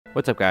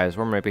What's up guys,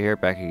 Worm here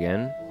back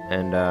again,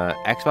 and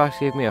Xbox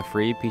gave me a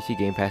free PC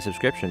Game Pass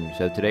subscription,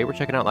 so today we're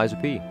checking out Liza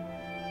P.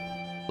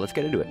 Let's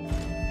get into it.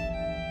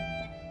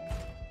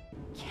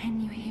 Can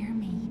you hear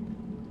me?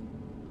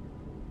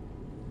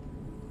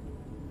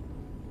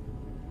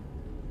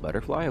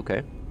 Butterfly,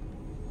 okay.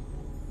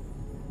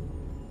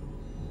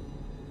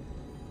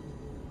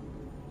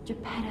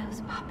 Geppetto's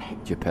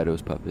puppet.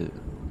 Geppetto's puppet.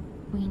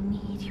 We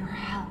need your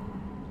help.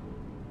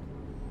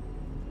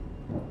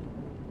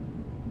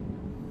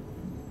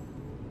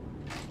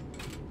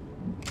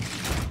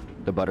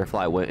 The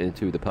butterfly went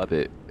into the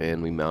puppet,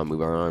 and we now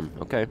move our arm.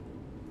 Okay.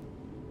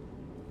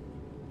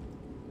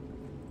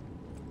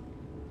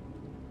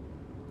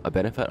 A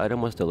benefit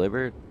item was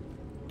delivered.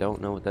 Don't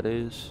know what that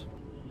is.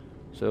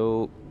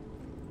 So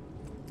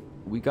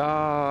we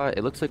got.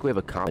 It looks like we have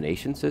a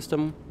combination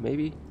system,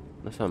 maybe.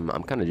 Unless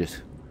I'm kind of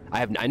just.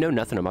 I know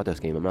nothing about this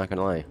game. I'm not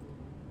gonna lie.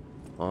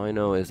 All I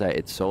know is that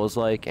it's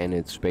Souls-like and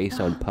it's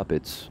based on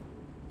puppets.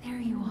 There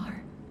you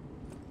are.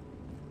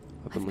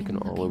 I've been looking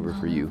all over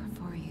for you.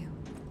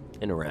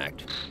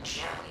 Interact.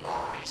 Jimmy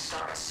will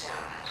restart soon.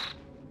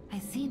 I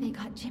see they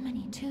got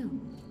Jiminy too.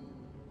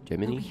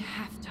 Jiminy? But we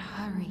have to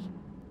hurry.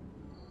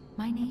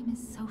 My name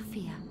is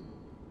Sophia.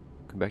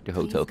 Come back to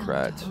Hotel Please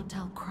Krat. come to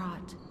Hotel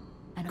Krat.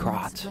 And I'll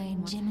Krat.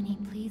 explain. Jiminy,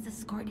 please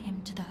escort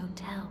him to the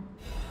hotel.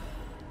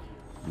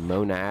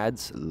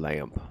 Monad's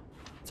lamp.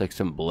 It's like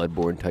some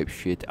Bloodborne type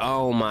shit.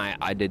 Oh my,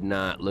 I did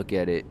not look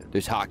at it.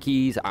 There's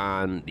hotkeys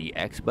on the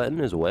X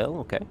button as well,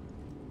 okay.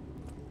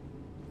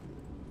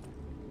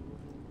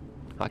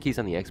 Hotkeys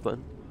on the X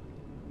button.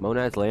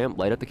 Monad's lamp,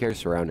 light up the character's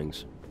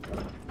surroundings.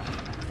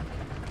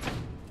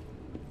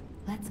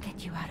 Let's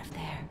get you out of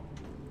there.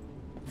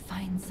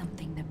 Find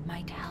something that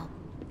might help.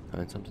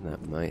 Find something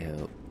that might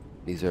help.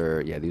 These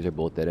are, yeah, these are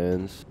both dead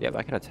ends. Yeah, but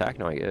I can attack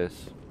now, I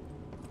guess.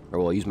 Or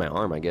well, I'll use my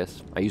arm, I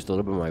guess. I used a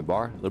little bit of my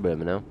bar, a little bit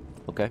of it now.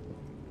 Okay.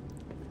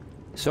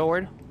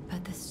 Sword.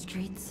 But the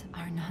streets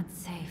are not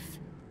safe.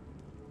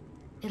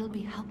 It'll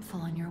be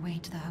helpful on your way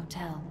to the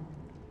hotel.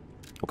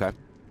 Okay.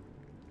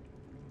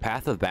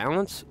 Path of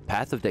balance,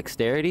 path of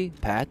dexterity,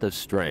 path of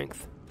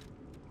strength.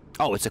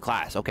 Oh, it's a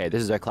class. Okay,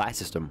 this is our class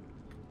system.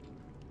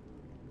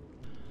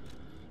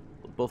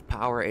 Both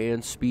power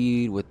and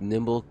speed with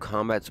nimble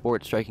combat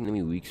sport, striking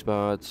enemy weak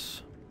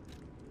spots.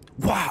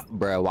 Wow,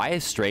 bro, why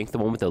is strength the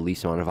one with the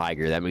least amount of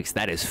vigor?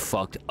 That is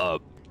fucked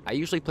up. I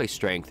usually play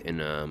strength in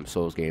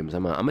Souls games.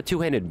 I'm a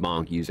two-handed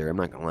bonk user. I'm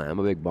not gonna lie. I'm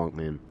a big bonk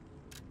man.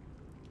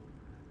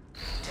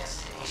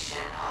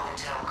 Destination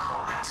Hotel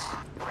Krat.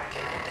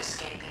 Recommend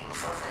escaping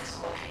from this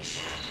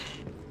location.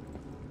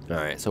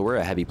 Alright, so we're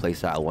a heavy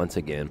playstyle once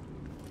again.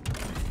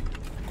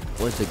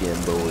 Once again,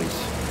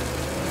 boys.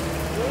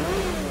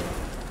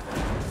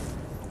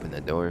 Open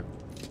that door.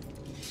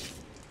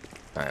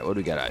 Alright, what do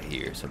we got out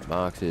here? Some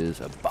boxes,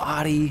 a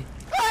body.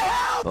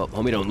 Oh,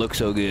 homie don't look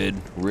so good.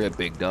 Rip,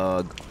 big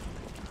dog.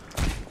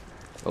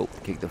 Oh,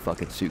 kick the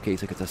fucking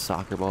suitcase like it's a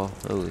soccer ball.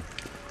 Holy.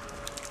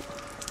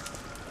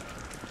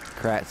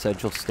 Krat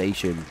Central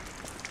Station.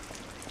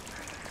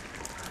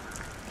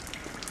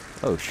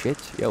 Oh shit.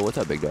 Yo, what's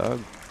up, big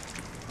dog?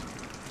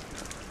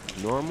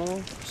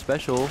 Normal,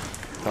 special,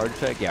 card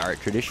check. Yeah, alright,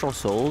 traditional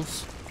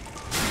souls.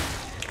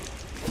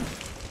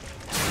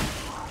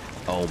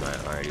 Oh man,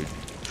 alright, dude.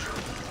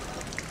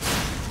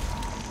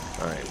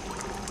 Alright.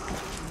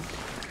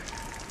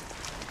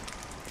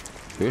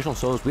 Traditional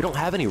souls. We don't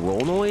have any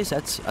roll noise?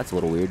 That's a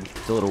little weird.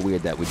 It's a little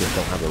weird that we just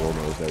don't have the roll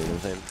noise though, you know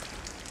what I'm saying?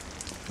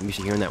 I'm used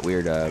to hearing that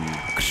weird,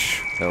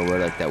 or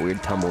like that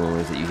weird tumble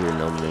noise that you hear in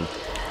Elden Ring.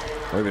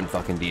 Or even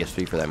fucking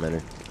DS3 for that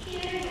matter.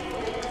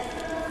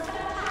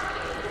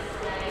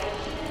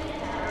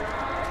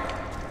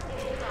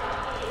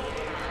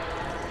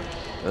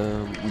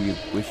 We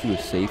wish you a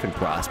safe and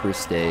prosperous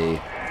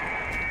stay.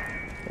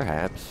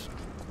 Perhaps.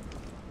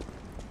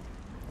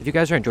 If you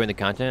guys are enjoying the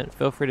content,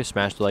 feel free to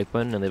smash the like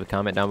button and leave a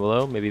comment down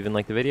below, maybe even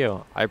like the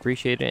video. I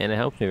appreciate it and it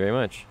helps me very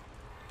much.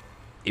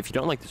 If you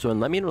don't like this one,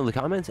 let me know in the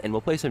comments and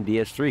we'll play some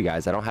DS3,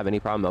 guys. I don't have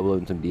any problem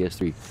uploading some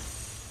DS3.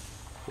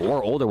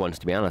 Or older ones,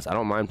 to be honest. I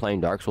don't mind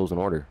playing Dark Souls in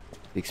order.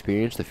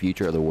 Experience the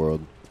future of the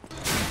world.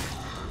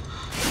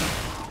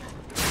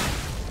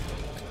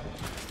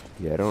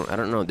 Yeah, I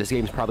don't know. This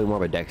game's probably more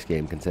of a dex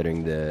game,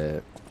 considering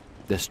the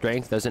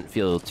strength doesn't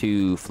feel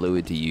too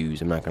fluid to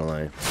use. I'm not gonna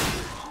lie.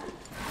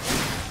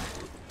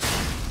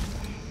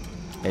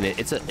 And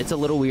it's a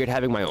little weird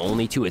having my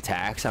only two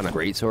attacks on a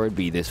greatsword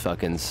be this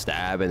fucking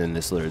stab and then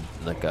this little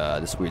like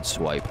this weird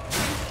swipe.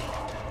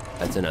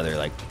 That's another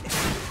like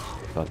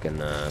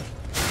fucking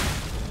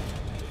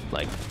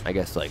like I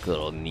guess like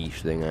little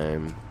niche thing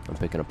I'm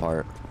picking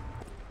apart.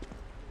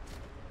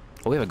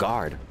 Oh, we have a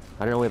guard.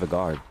 I didn't know we have a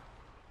guard.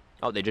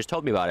 Oh, they just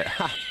told me about it.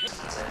 Ha!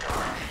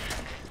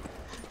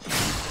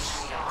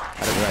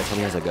 I didn't realize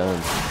someone has a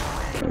gun.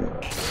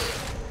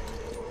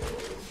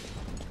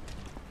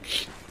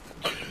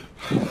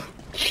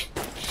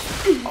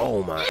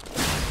 Oh my.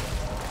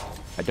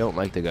 I don't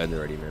like the gun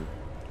already, man.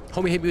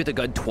 Homie hit me with the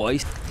gun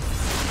twice.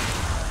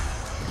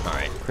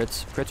 Alright,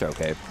 crits are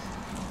okay.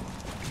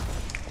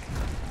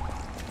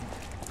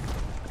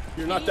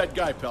 You're not that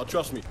guy, pal.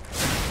 Trust me.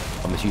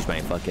 I almost used my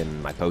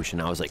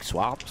potion. I was like,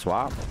 swap.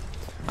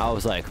 I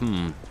was like,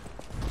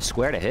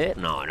 square to hit?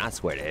 No, not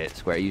square to hit.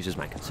 Square uses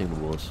my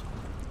consumables.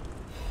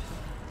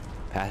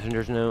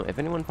 Passengers note: if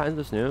anyone finds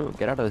this note,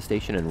 get out of the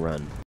station and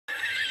run.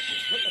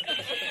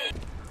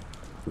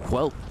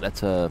 Well,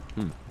 that's a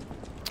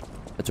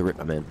rip,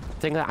 my man. The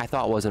thing that I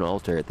thought was an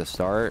altar at the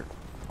start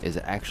is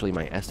actually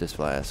my Estus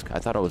flask. I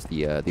thought it was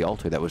the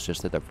altar that was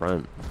just at the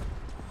front.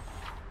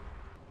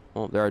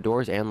 Well, there are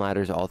doors and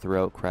ladders all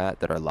throughout Krat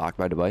that are locked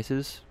by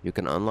devices. You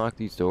can unlock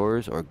these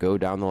doors or go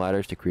down the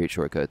ladders to create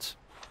shortcuts.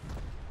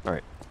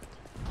 Alright.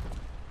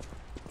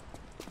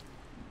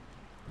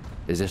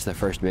 Is this the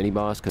first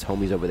mini-boss? Because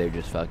homie's over there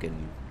just fucking...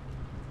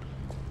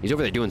 He's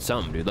over there doing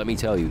something, dude. Let me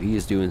tell you, he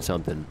is doing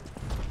something.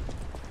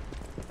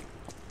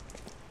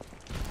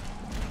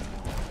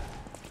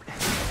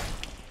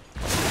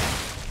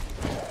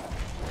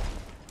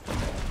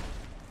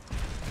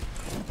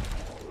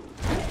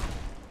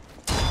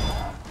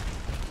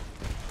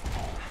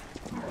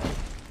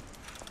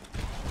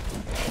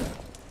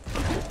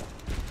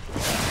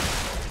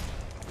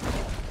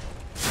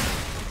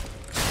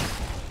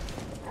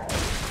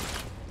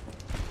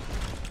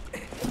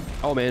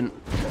 Oh, man.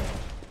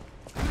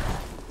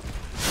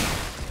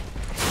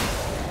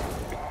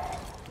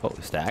 Oh,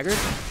 staggered?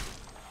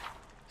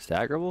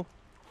 Staggerable?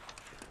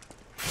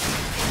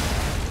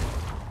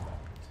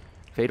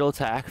 Fatal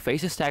attack.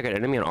 Face a staggered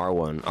enemy on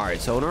R1.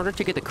 Alright, so in order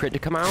to get the crit to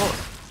come out,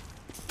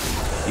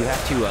 you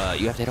have to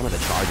hit him with a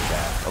charge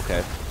attack.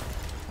 Okay.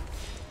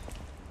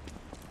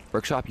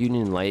 Workshop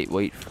Union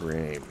lightweight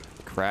frame.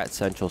 Krat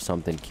Central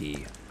something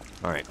key.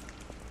 Alright.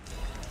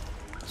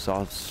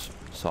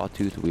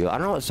 Sawtooth wheel. I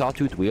don't know what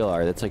sawtooth wheel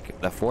are. That's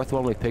like the fourth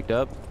one we picked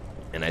up,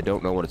 and I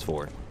don't know what it's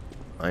for.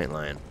 I ain't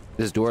lying.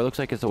 This door looks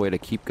like it's a way to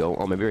keep going.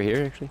 Oh, maybe right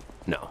here, actually?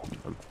 No.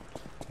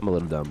 I'm a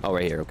little dumb. Oh,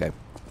 right here. Okay.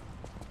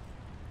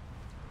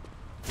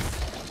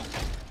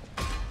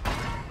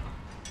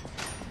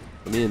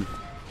 I'm in.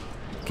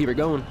 Keep it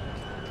going.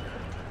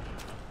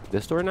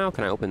 This door now?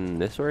 Can I open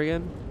this door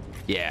again?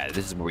 Yeah,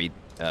 this is where we,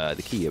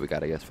 the key that we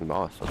got, I guess, from the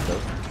boss. Let's go.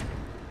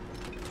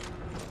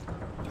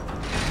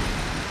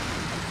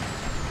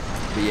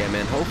 But yeah,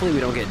 man, hopefully we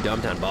don't get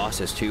dumped on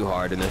bosses too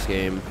hard in this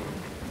game.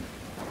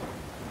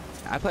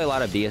 I play a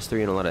lot of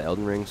DS3 and a lot of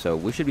Elden Ring, so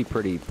we should be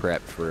pretty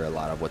prepped for a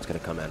lot of what's going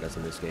to come at us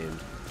in this game.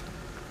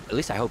 At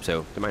least I hope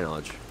so, to my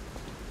knowledge.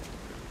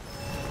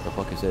 What the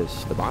fuck is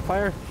this? The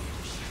bonfire?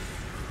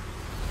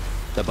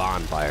 The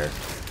bonfire.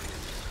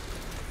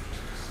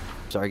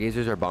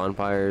 Stargazers are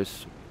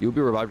bonfires. You will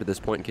be revived at this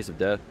point in case of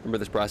death. Remember,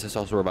 this process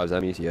also revives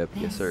enemies. Yep,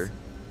 yes sir.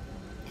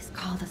 It's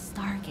called a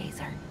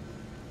Stargazer.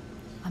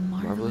 A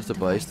marvelous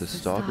device the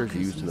stalkers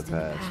used in the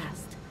past.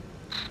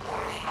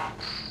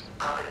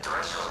 Puppet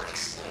threshold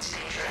exceeds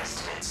danger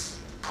estimates.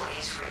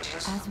 Please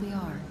reduce. As we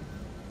are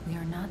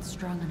not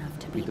strong enough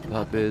to beat the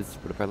puppets.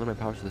 But if I lend my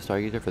powers to the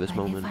Stargazer for this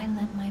moment, if I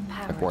lent my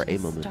power for to a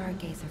the moment.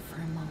 Stargazer for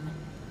a moment.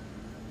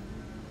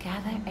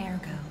 Gather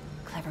ergo,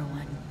 clever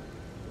one.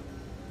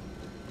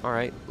 All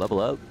right, level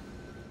up.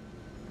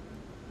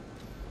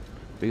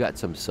 We got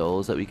some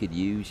souls that we could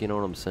use. You know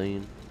what I'm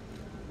saying?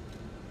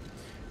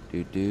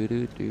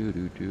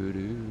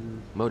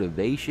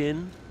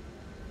 Motivation.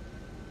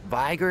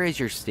 Vigor is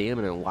your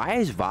stamina. Why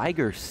is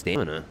Vigor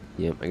stamina?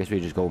 Yep, I guess we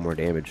just go with more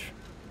damage.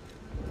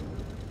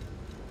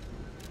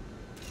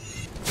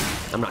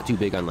 I'm not too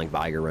big on like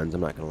Vigor runs, I'm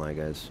not gonna lie,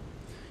 guys.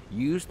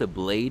 Use the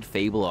blade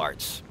Fable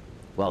Arts.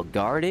 While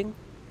guarding,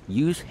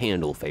 use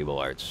handle Fable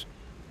Arts.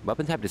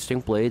 Weapons have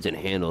distinct blades and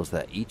handles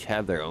that each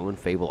have their own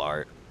Fable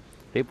Art.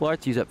 Fable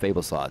Arts use up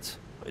Fable slots.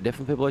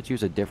 Different Fable Arts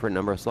use a different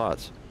number of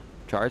slots.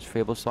 Charge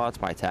Fable slots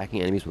by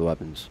attacking enemies with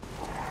weapons.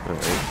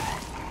 Alright.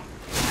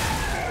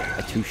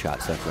 I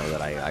two-shot stuff now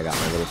that I got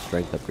my little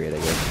strength upgrade, I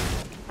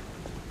guess.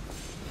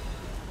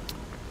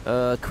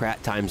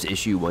 Krat times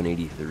issue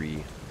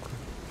 183.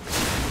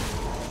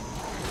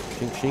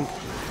 Shink, shink.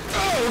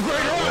 Oh,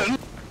 great heaven!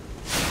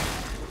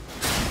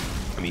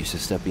 I'm used to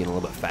stuff being a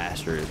little bit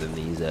faster than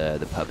these,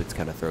 the puppets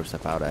kind of throw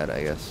stuff out at,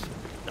 I guess.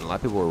 And a lot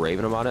of people were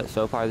raving about it.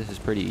 So far, this is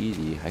pretty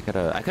easy. I could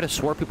have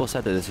swore people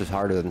said that this was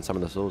harder than some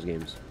of the Souls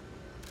games.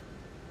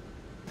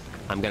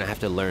 I'm gonna have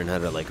to learn how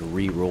to like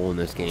re-roll in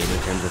this game in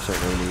terms of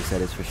certain enemies that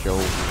is for show.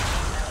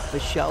 For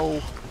show.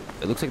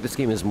 It looks like this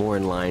game is more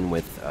in line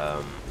with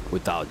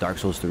Dark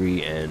Souls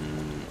 3 and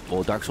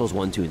well, Dark Souls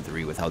 1, 2, and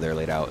 3 with how they're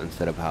laid out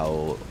instead of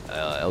how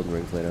Elden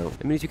Ring's laid out.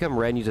 It means you come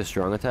red and use a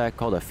strong attack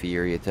called a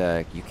Fury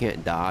attack. You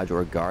can't dodge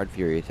or guard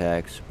Fury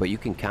attacks, but you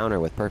can counter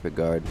with Perfect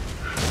Guard.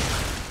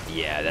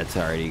 Yeah, that's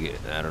already good.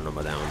 I don't know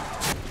about that one.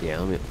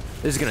 Yeah,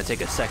 this is gonna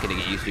take a second to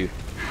get used to.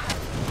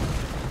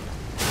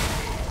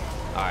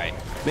 Alright.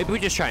 Maybe we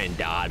just try and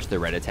dodge the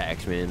red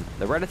attacks, man.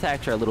 The red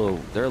attacks are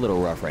they're a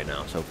little rough right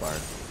now so far.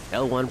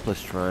 L1 plus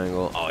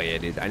triangle. Oh yeah,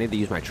 dude. I need to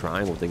use my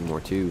triangle thing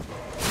more too.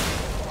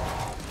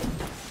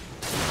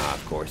 Ah,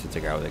 of course, it's a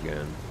guy with a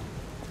gun.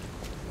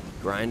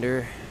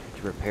 Grinder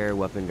to repair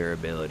weapon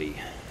durability.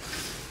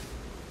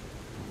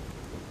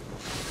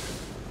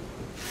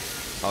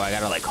 Oh, I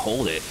gotta like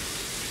hold it.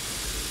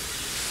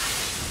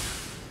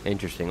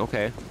 Interesting,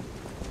 okay.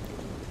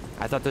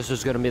 I thought this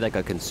was gonna be like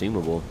a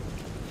consumable.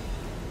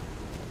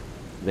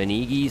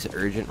 Vanigi's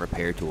urgent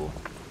repair tool.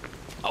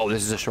 Oh,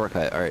 this is a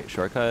shortcut. Alright,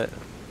 shortcut.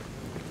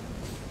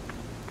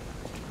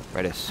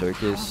 Right, a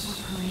circus.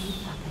 A parade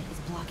puppet is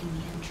blocking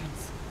the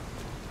entrance,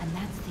 and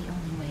that's the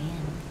only way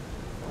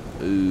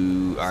in.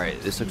 Ooh,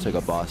 alright, this looks like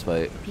a boss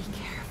fight. Be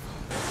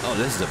careful. Oh,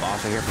 this is a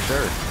boss right here for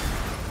sure.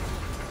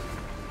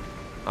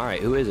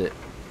 Alright, who is it?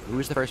 Who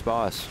is the first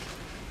boss?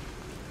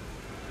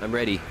 I'm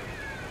ready.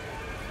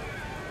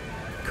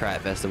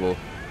 Krat Festival.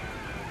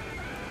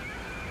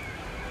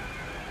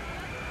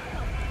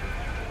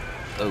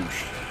 Oh,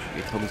 shit.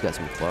 Homie's got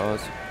some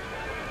claws.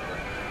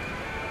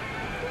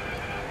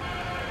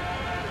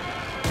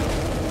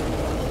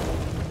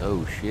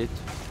 Oh, shit.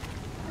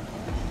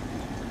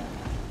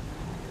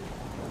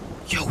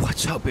 Yo,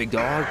 what's up, big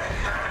dog?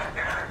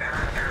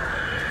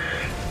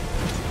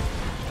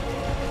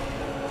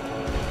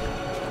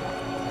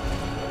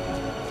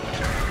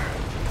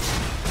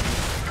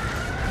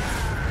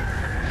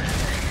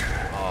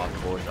 Oh, of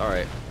course.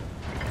 Alright.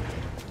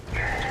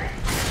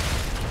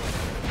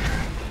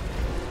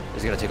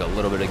 It's gonna take a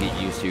little bit to get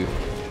used to.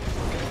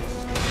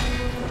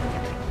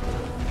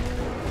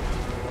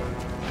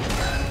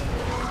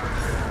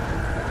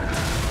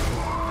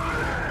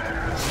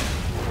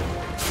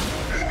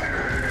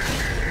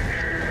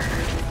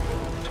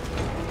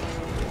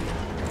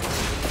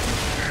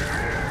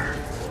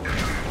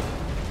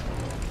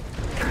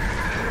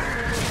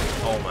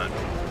 Oh man.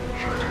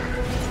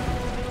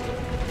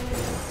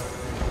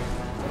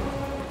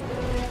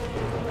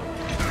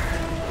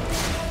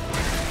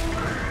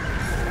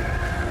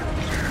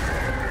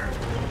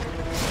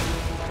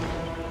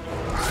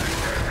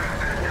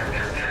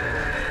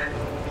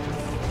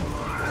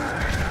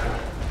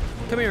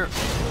 Come here.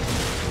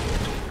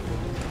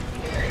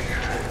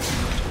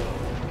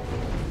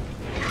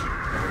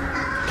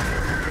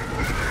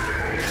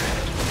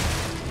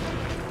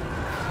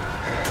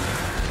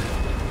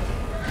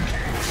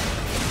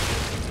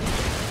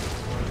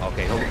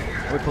 Okay,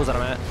 homie pulls out a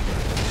mallet.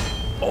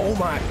 Oh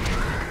my.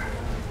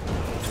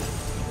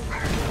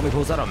 Homie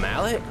pulls out a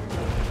mallet?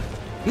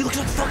 He looks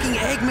like fucking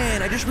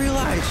Eggman, I just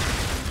realized.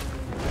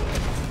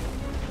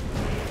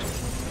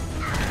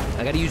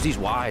 I gotta use these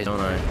Ys, don't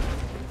I?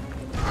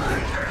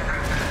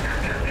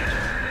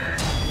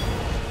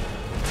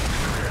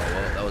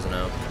 Well, that was an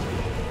out.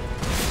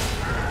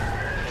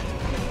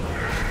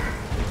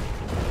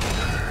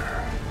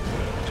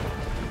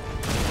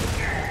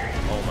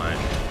 Oh my.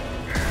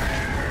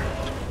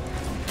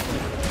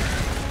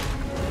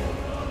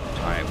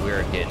 Alright,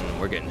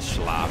 we're getting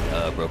slopped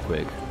up real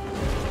quick.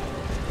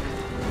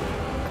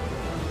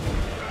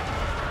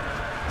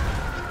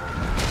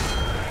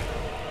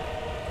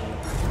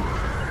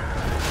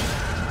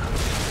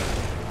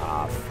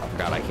 I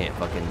forgot I can't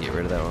fucking get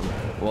rid of that one.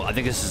 Well, I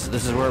think this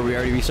is where we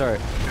already restart.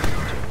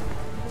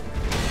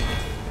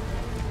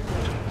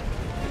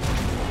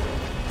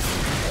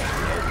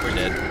 Nope, we're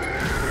dead.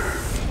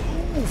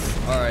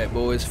 Alright,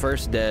 boys,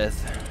 first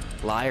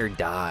death. Lie or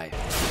die.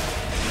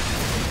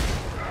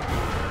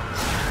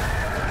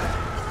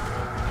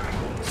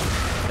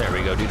 There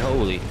we go, dude.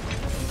 Holy.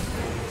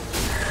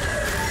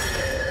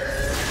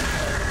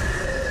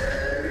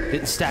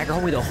 Didn't stagger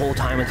homie the whole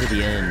time until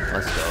the end.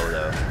 Let's go,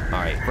 though.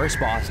 Alright, first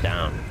boss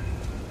down.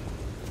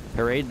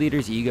 Parade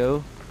leader's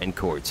ego and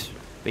courts.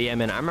 But yeah,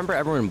 man, I remember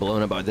everyone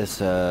blowing about this,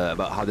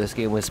 about how this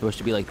game was supposed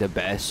to be like the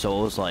best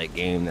Souls-like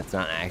game that's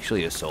not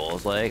actually a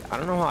Souls-like. I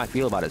don't know how I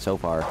feel about it so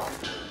far.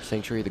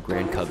 Sanctuary of the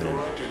Grand Covenant.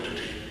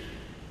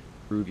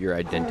 Prove your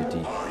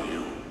identity.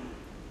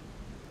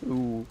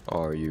 Who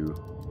are you?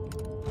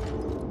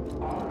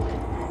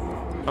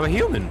 I'm a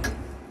human.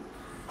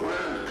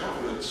 Grand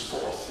Covenant's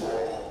fourth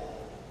floor.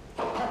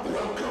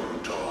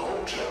 Welcome to our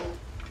hotel.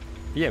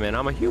 Yeah, man,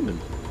 I'm a human.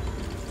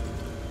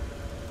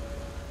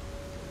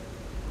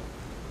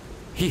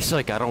 He's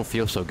like, I don't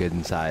feel so good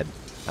inside.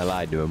 I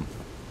lied to him.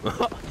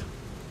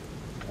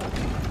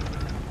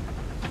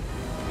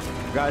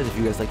 Guys, if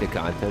you guys like the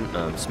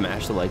content,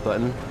 smash the like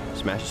button,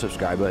 smash the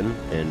subscribe button,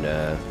 and,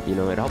 you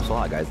know, it helps a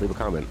lot, guys. Leave a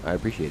comment. I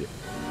appreciate it.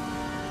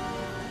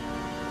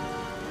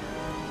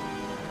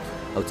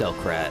 Hotel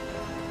Krat.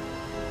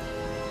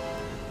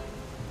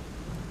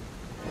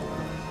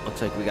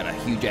 Looks like we got a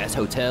huge ass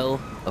hotel,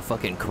 a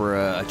fucking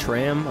a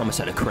tram. I'm gonna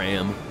say a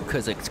cram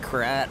because it's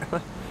Krat.